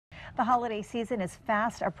The holiday season is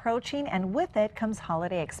fast approaching, and with it comes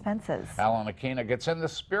holiday expenses. Akina gets in the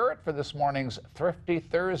spirit for this morning's Thrifty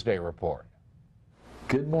Thursday report.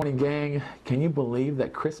 Good morning, gang. Can you believe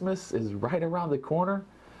that Christmas is right around the corner?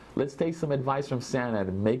 Let's take some advice from Santa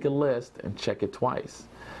and make a list and check it twice.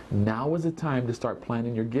 Now is the time to start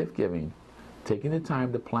planning your gift giving. Taking the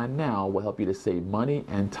time to plan now will help you to save money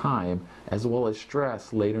and time, as well as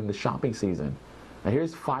stress later in the shopping season. Now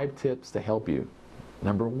here's 5 tips to help you.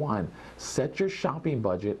 Number 1, set your shopping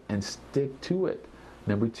budget and stick to it.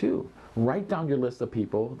 Number 2, write down your list of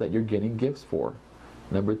people that you're getting gifts for.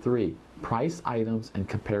 Number 3, price items and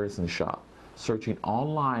comparison shop. Searching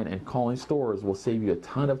online and calling stores will save you a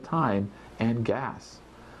ton of time and gas.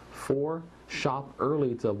 4, shop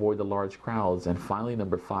early to avoid the large crowds. And finally,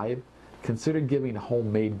 number 5, consider giving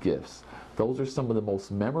homemade gifts. Those are some of the most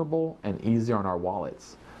memorable and easier on our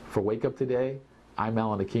wallets. For Wake Up Today, I'm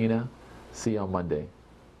Akina. See you on Monday.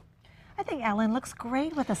 I think Alan looks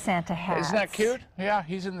great with a Santa hat. Isn't that cute? Yeah,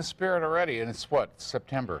 he's in the spirit already, and it's what,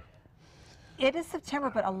 September? It is September,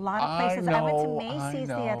 but a lot of places. I went to Macy's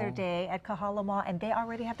the other day at KHON Mall, and they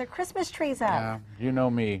already have their Christmas trees up. Yeah, you know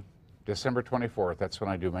me. December 24th, that's when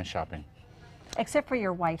I do my shopping. Except for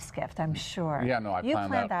your wife's gift, I'm sure. Yeah, no, I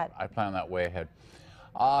plan that way ahead.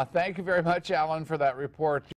 Thank you very much, Alan, for that report.